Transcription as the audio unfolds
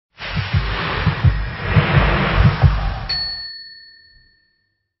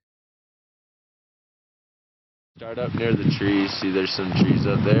Start up near the trees. See, there's some trees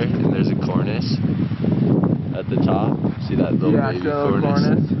up there, and there's a cornice at the top. See that little baby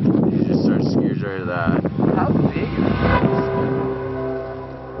cornice? You just start skiers right to that. How big is this?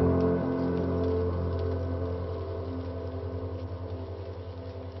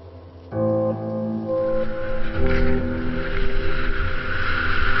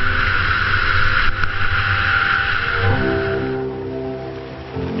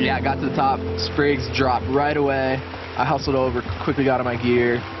 Yeah, I got to the top, Spriggs dropped right away. I hustled over, quickly got on my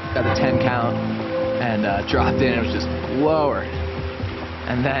gear, got the 10 count, and dropped in. It was just lowered.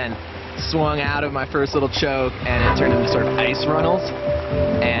 And then swung out of my first little choke, and it turned into sort of ice runnels.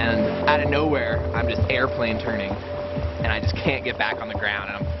 And out of nowhere, I'm just airplane turning, and I just can't get back on the ground,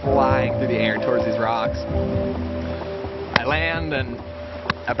 and I'm flying through the air towards these rocks. I land, and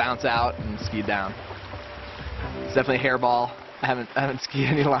I bounce out and ski down. It's definitely a hairball. I haven't skied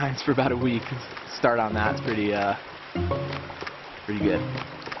any lines for about a week. Start on that's pretty good.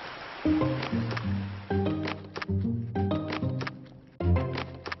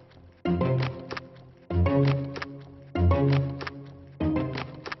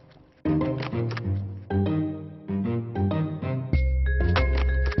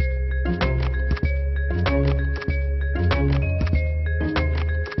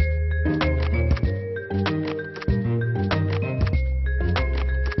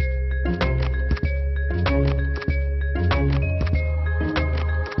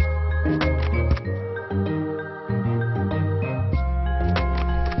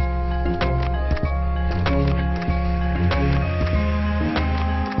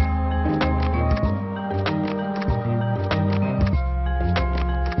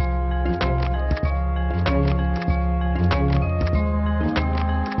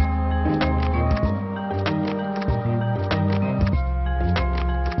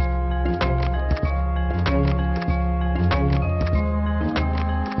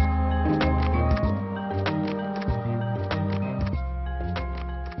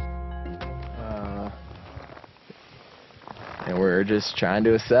 And we're just trying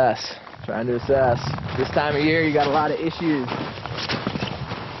to assess. This time of year, you got a lot of issues.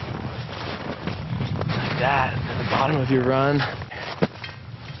 Like that, at the bottom of your run.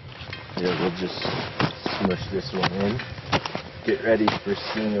 Yeah, we'll just smush this one in. Get ready for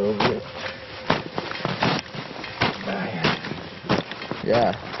skiing over it.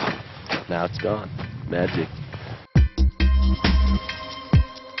 Yeah, now it's gone. Magic.